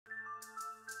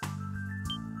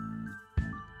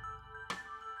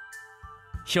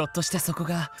ひょっとしてそこ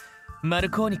がマル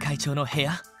コーニ会長の部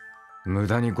屋？無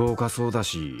駄に豪華そうだ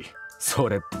し、そ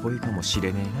れっぽいかもし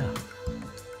れねえ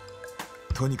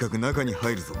な。とにかく中に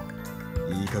入るぞ。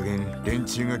いい加減連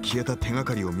中が消えた手が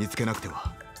かりを見つけなくて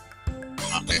は。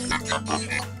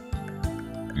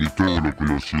未登録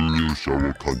の侵入者を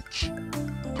感知。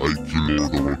待機モー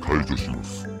ドを解除しま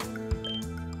す。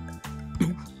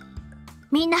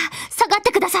みんな下がっ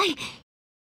てください。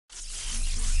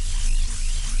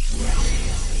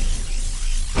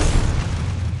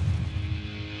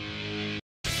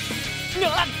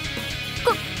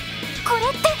これっ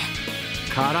て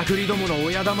からくりどもの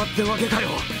親玉ってわけかよ。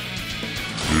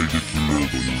迎撃モードに移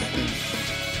行。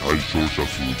対象者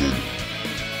数5名。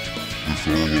武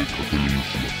装を確認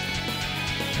しまし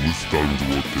た。ムスタン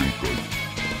グを展開。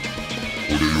こ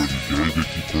れより迎撃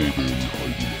行動に入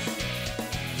ります。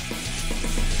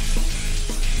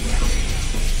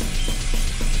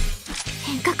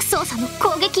遠隔操作の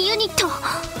攻撃ユニット。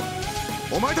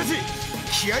お前たち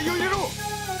気合を入れろ。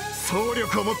総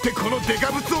力を持ってこのデ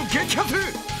カブツを撃破する。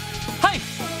はい。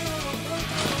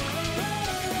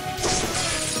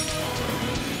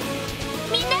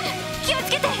みんな気をつ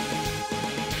けて。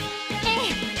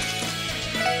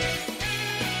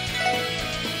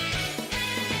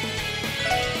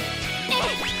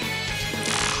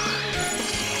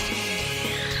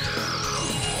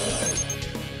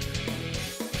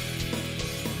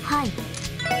はい。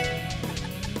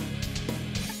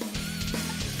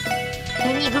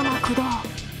エニグマ駆動。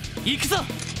行くぞ。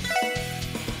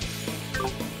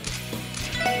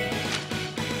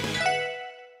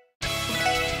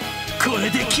こ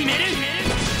れで決める。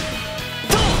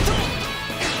と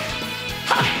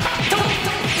はっと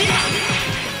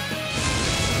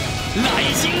ライ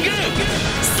ジング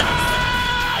サー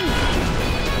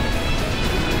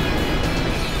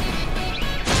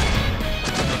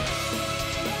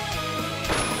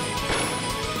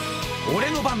ン。俺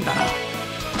の番だな。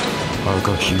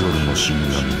赤日和の深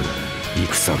淵で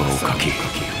戦場をかけ、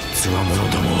つわもの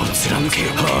どもを貫け。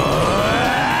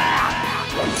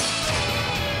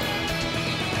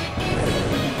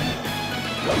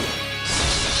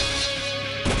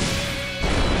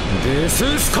デ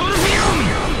ススコルピオン。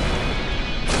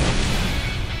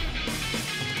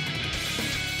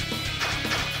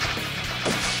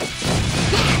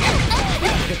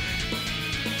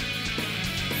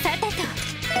さてと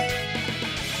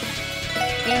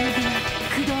エニグマ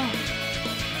駆動。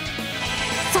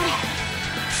それ。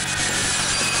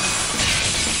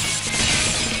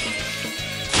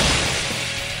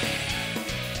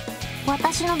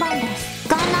私の番です。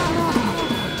ガンナーモード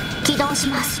起動し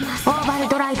ます。オーバル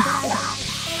ドライバー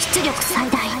出力最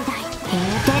大。エー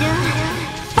テル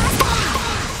バスタ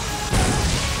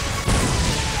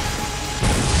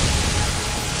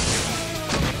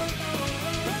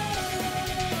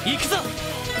ー。行くぞ。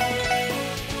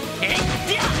えいっ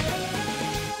や。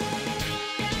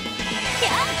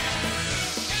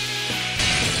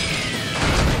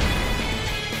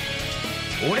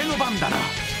俺の番だな。